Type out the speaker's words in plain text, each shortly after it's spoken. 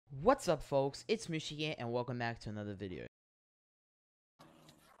What's up, folks? It's Mushi here, and welcome back to another video.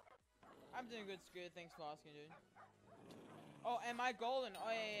 I'm doing good, Scoot. Thanks for asking, dude. Oh, am I golden?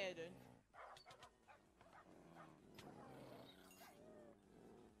 Oh, yeah, dude.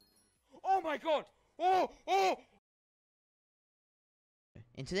 Oh my god! Oh!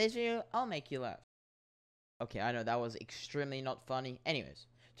 In today's video, I'll make you laugh. Okay, I know that was extremely not funny. Anyways,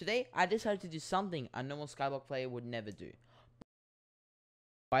 today I decided to do something a normal Skyblock player would never do.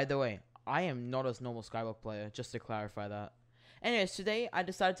 By the way, I am not a normal Skyblock player, just to clarify that. Anyways, today I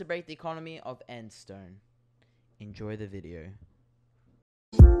decided to break the economy of Endstone. Enjoy the video.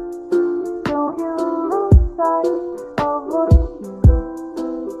 You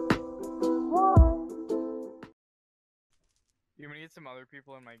want me to get some other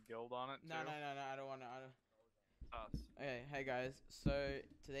people in my guild on it too? No, I don't want to. Us. Okay, hey guys, so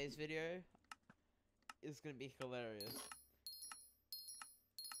today's video is gonna be hilarious.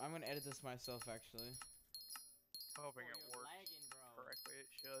 I'm gonna edit this myself, actually. Hoping it works correctly. It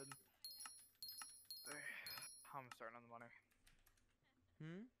should. I'm starting on the money.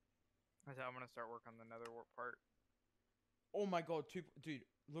 I said I'm gonna start work on the nether part. Oh my god, dude,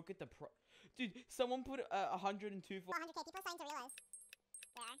 look at the dude, someone put 102 for 100k. People are starting to realize.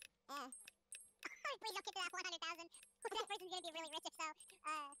 Yeah. Please don't get to that 400,000. That person's gonna be really rich if so.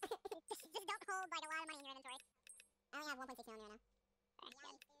 Just don't hold like a lot of money in your inventory. I only have 1.6 million right now.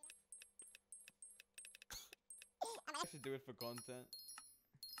 I should do it for content.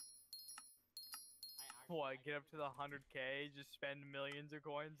 What? Get up to the 100k? Just spend millions of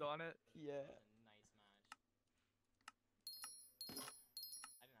coins on it? Yeah.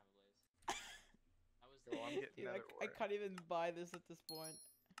 Well, I'm getting Dude, nether I ore. can't even buy this at this point.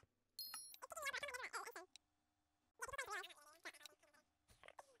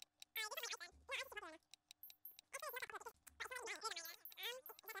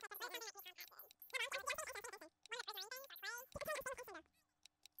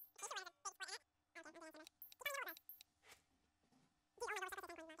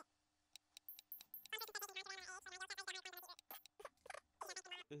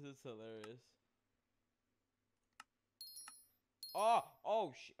 This is hilarious.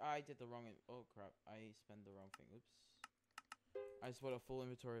 I did the wrong. Oh crap! I spent the wrong thing. Oops. I just bought a full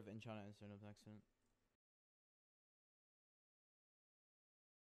inventory of enchantment instead of accident.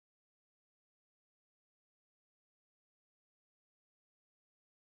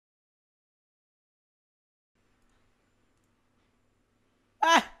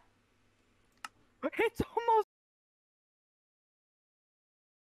 Ah! It's almost.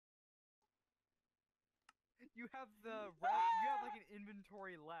 You have you have like an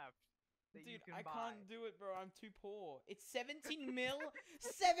inventory left that you Dude, can I buy. can't do it, bro. I'm too poor. It's 17 mil.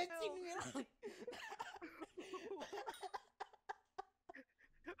 17 mil.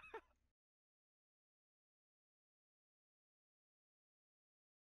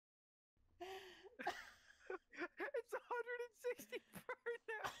 It's 160 per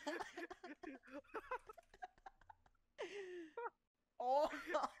now. Oh.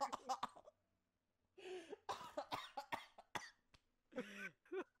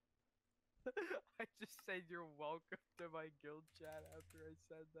 I just said you're welcome to my guild chat after I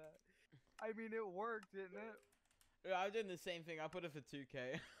said that. I mean, it worked, didn't it? Yeah, I'm doing the same thing. I put it for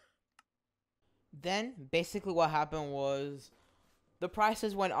 2k. Then, basically what happened was the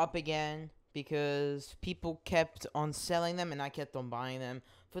prices went up again because people kept on selling them and I kept on buying them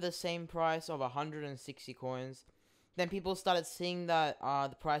for the same price of 160 coins. Then people started seeing that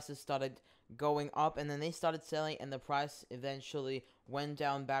the prices started going up, and then they started selling, and the price eventually went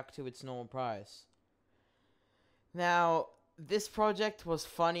down back to its normal price. Now, this project was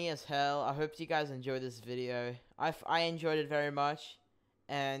funny as hell. I hope you guys enjoyed this video. I enjoyed it very much,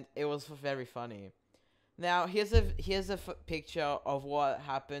 and it was very funny. Now, here's a picture of what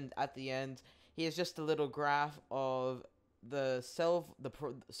happened at the end. Here's just a little graph of the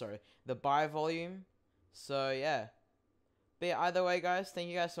buy volume. So yeah. But yeah, either way, guys, thank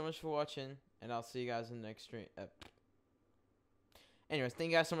you guys so much for watching, and I'll see you guys in the next stream. Anyways, thank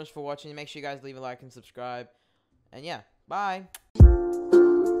you guys so much for watching. Make sure you guys leave a like and subscribe. And yeah, bye.